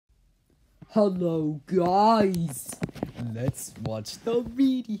Hello guys, let's watch the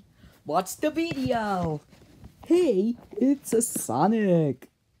video. Hey, it's a Sonic.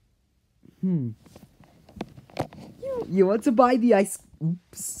 You want to buy the ice?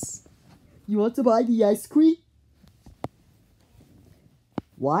 Oops. You want to buy the ice cream?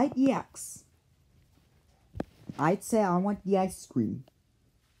 Why the X? I'd say I want the ice cream.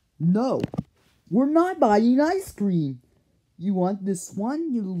 No, we're not buying ice cream. You want this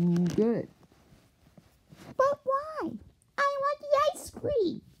one? You good. But why? I want the ice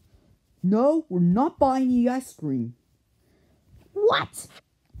cream. No, we're not buying the ice cream. What?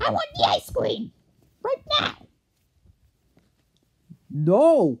 I want the ice cream. Right now.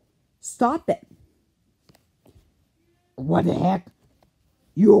 No, stop it. What the heck?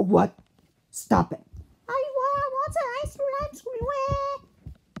 You what? Stop it. I want the ice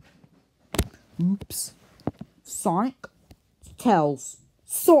cream. Oops. Sonic Tails.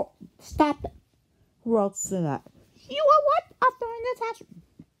 So stop it. Who else said that? You are what? After an attachment.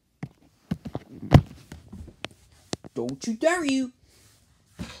 Don't you dare you.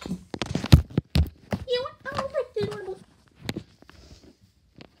 You want? I'll break the door.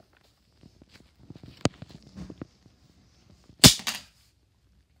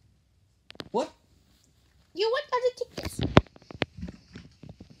 What? You want other tickets?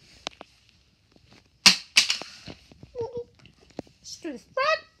 To the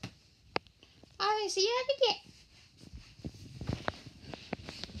front. I see you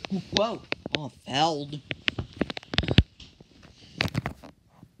again. Whoa. Oh, failed.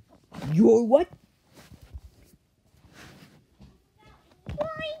 You're what?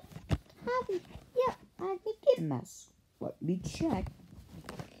 Why? Yeah, I think it. Mess. Let me check.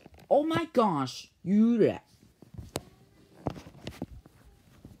 Oh my gosh. You that.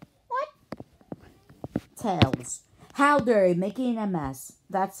 What? Tails. How dare you making a mess?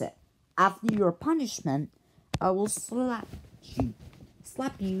 That's it. After your punishment, I will slap you.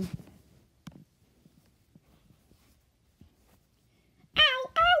 Ow!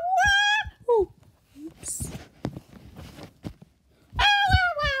 Ow! Oops. Ow!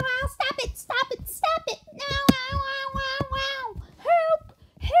 Stop it! No! Ow!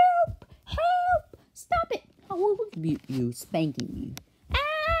 Help! Stop it! I will rebuke you, spanking you.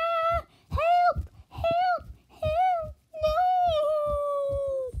 Help! No! Help!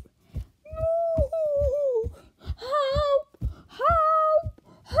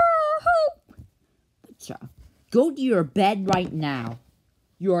 Go to your bed right now.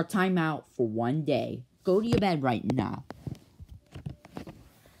 You are timeout for 1 day. Go to your bed right now.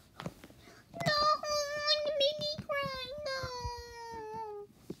 No! You made me cry.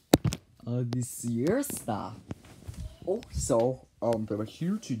 No! This year stuff. Also, they're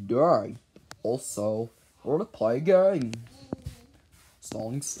here today. Also, we're to play a game.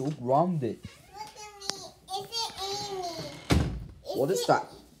 Sonic's still grounded. Look at me. Is it Amy? What is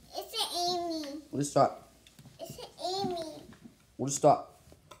that? Is it Amy? What is that? Is it Amy? What is that?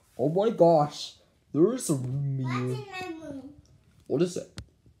 Oh my gosh. There is a room What's here. in my room? What is it?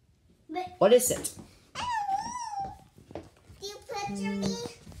 But What is it? do you picture me?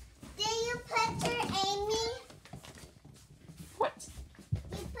 Do you picture Amy? What?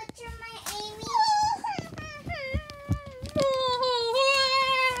 Do you picture my Amy?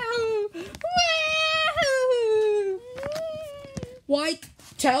 Why,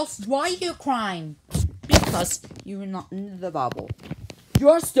 Tails, why are you crying? Because you're not in the bubble.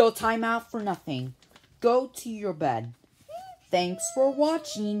 You're still timeout for nothing. Go to your bed. Thanks for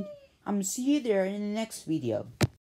watching. I'm see you there in the next video.